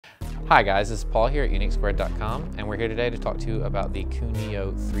Hi guys, this is Paul here at UniqueSquared.com, and we're here today to talk to you about the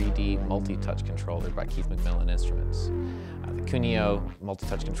QuNeo 3D multi-touch controller by McMillen Instruments. The QuNeo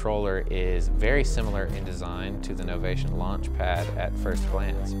multi-touch controller is very similar in design to the Novation Launchpad at first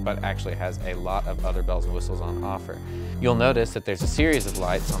glance, but actually has a lot of other bells and whistles on offer. You'll notice that there's a series of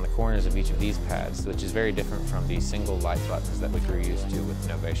lights on the corners of each of these pads, which is very different from the single light buttons that we grew used to with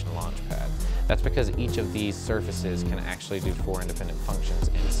the Novation Launchpad. That's because each of these surfaces can actually do 4 independent functions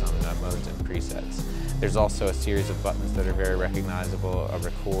in some modes and presets. There's also a series of buttons that are very recognizable, a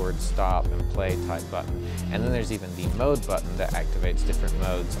record, stop, and play type button. And then there's even the mode button that activates different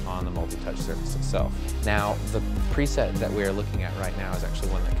modes on the multi-touch surface itself. Now, the preset that we are looking at right now is actually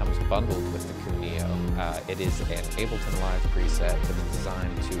one that comes bundled with the QuNeo. It is an Ableton Live preset that is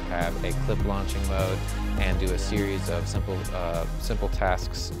designed to have a clip launching mode and do a series of simple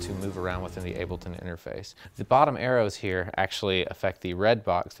tasks to move around within the Ableton interface. The bottom arrows here actually affect the red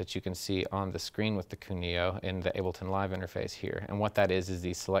box that you can see on the screen with the QuNeo in the Ableton Live interface here. And what that is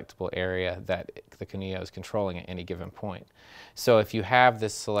the selectable area that the QuNeo is controlling at any given point. So if you have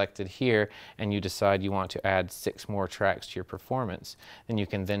this selected here and you decide you want to add 6 more tracks to your performance, then you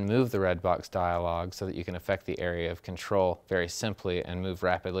can then move the red box dialog so that you can affect the area of control very simply and move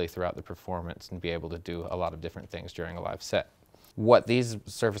rapidly throughout the performance and be able to do a lot of different things during a live set. What these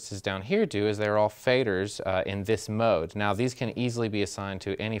surfaces down here do is they're all faders in this mode. Now these can easily be assigned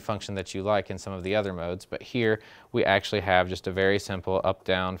to any function that you like in some of the other modes, but here we actually have just a very simple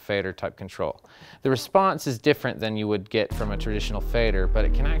up-down fader type control. The response is different than you would get from a traditional fader, but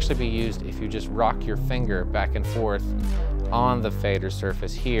it can actually be used if you just rock your finger back and forth on the fader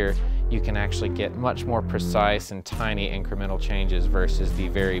surface here. You can actually get much more precise and tiny incremental changes versus the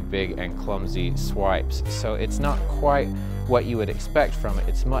very big and clumsy swipes. So it's not quite what you would expect from it.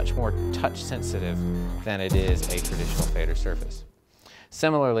 It's much more touch sensitive than it is a traditional fader surface.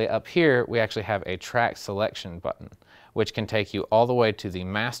 Similarly, up here we actually have a track selection button, which can take you all the way to the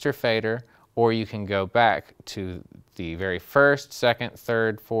master fader, or you can go back to the very first, second,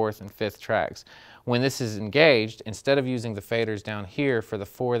 third, fourth, and fifth tracks. When this is engaged, instead of using the faders down here for the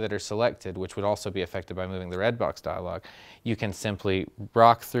 4 that are selected, which would also be affected by moving the red box dialog, you can simply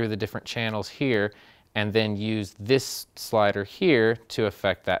rock through the different channels here and then use this slider here to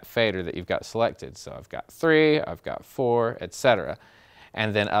affect that fader that you've got selected. So I've got 3, I've got 4, etc.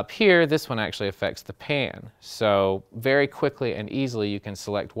 And then up here, this one actually affects the pan. So very quickly and easily you can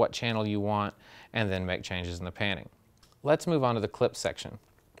select what channel you want and then make changes in the panning. Let's move on to the clip section.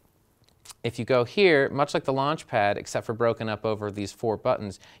 If you go here, much like the Launchpad, except for broken up over these 4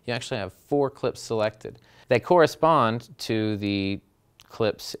 buttons, you actually have 4 clips selected. They correspond to the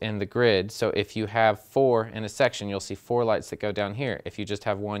clips in the grid, so if you have 4 in a section, you'll see 4 lights that go down here. If you just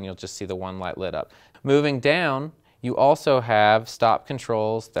have 1, you'll just see the 1 light lit up. Moving down, you also have stop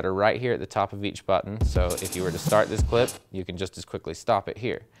controls that are right here at the top of each button, so if you were to start this clip, you can just as quickly stop it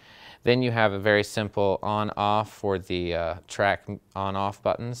here. Then you have a very simple on-off for the track on-off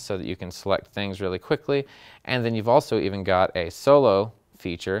buttons so that you can select things really quickly. And then you've also even got a solo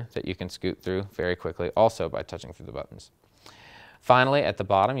feature that you can scoot through very quickly also by touching through the buttons. Finally, at the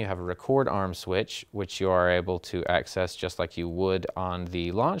bottom you have a record arm switch, which you are able to access just like you would on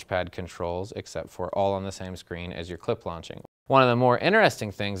the Launchpad controls, except for all on the same screen as your clip launching. One of the more interesting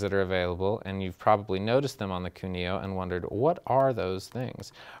things that are available, and you've probably noticed them on the QuNeo and wondered, what are those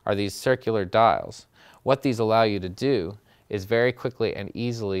things? Are these circular dials? What these allow you to do is very quickly and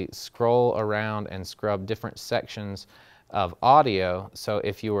easily scroll around and scrub different sections of audio. So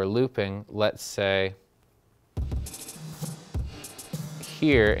if you were looping, let's say,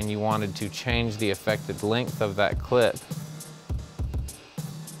 here, and you wanted to change the affected length of that clip,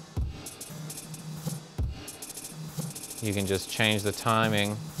 you can just change the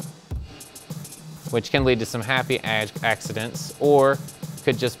timing, which can lead to some happy accidents, or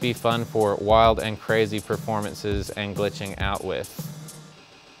could just be fun for wild and crazy performances and glitching out with.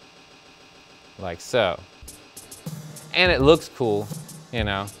 Like so. And it looks cool, you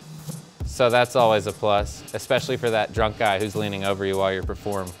know. So that's always a plus, especially for that drunk guy who's leaning over you while you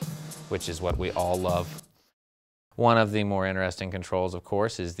perform, which is what we all love. One of the more interesting controls, of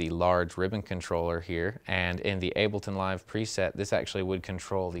course, is the large ribbon controller here, and in the Ableton Live preset, this actually would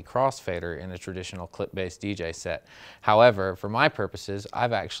control the crossfader in a traditional clip-based DJ set. However, for my purposes,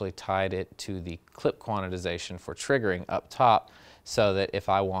 I've actually tied it to the clip quantization for triggering up top, so that if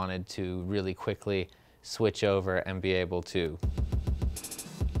I wanted to really quickly switch over and be able to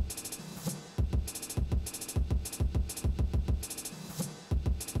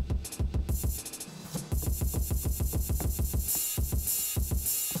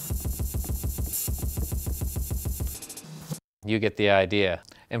You get the idea.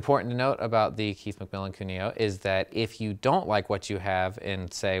 Important to note about the McMillen QuNeo is that if you don't like what you have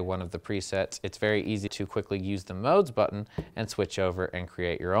in, say, one of the presets, it's very easy to quickly use the modes button and switch over and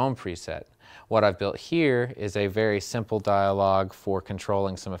create your own preset. What I've built here is a very simple dialog for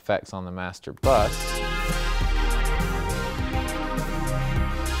controlling some effects on the master bus,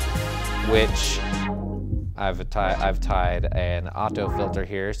 which I've tied an auto filter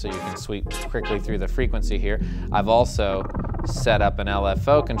here so you can sweep quickly through the frequency here. I've also set up an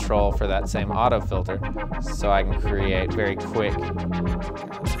LFO control for that same auto filter so I can create very quick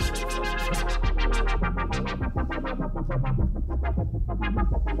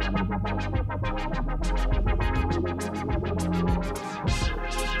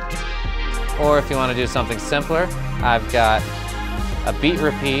or if you want to do something simpler, I've got a beat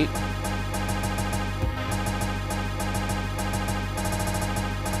repeat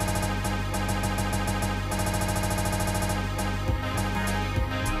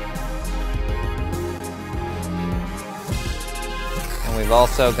and we've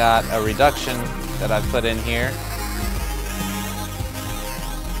also got a reduction that I've put in here.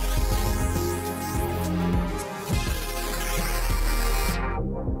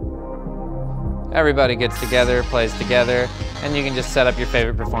 Everybody gets together, plays together, and you can just set up your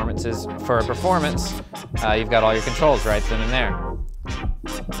favorite performances. For a performance, you've got all your controls right then and there.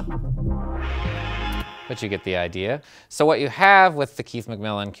 But you get the idea. So what you have with the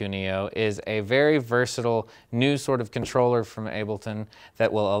McMillen QuNeo is a very versatile new sort of controller from Ableton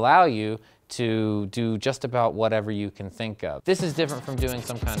that will allow you to do just about whatever you can think of. This is different from doing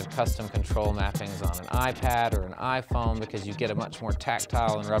some kind of custom control mappings on an iPad or an iPhone because you get a much more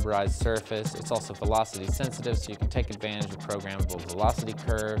tactile and rubberized surface. It's also velocity sensitive, so you can take advantage of programmable velocity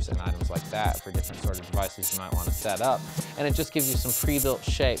curves and items like that for different sort of devices you might want to set up. And it just gives you some pre-built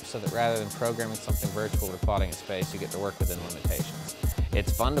shapes so that rather than programming something virtual or plotting a space, you get to work within limitations.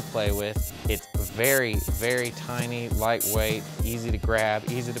 It's fun to play with. It's very, very tiny, lightweight, easy to grab,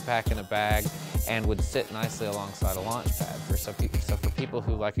 easy to pack in a bag, and would sit nicely alongside a launch pad. So for people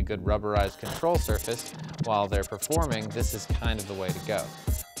who like a good rubberized control surface while they're performing, this is kind of the way to go.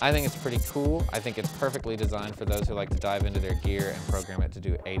 I think it's pretty cool. I think it's perfectly designed for those who like to dive into their gear and program it to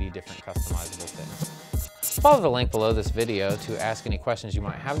do 80 different customizable things. Follow the link below this video to ask any questions you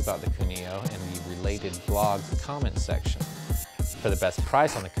might have about the QuNeo in the related blogs and comments section. For the best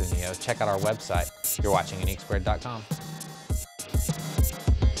price on the QuNeo, check out our website. You're watching UniqueSquared.com.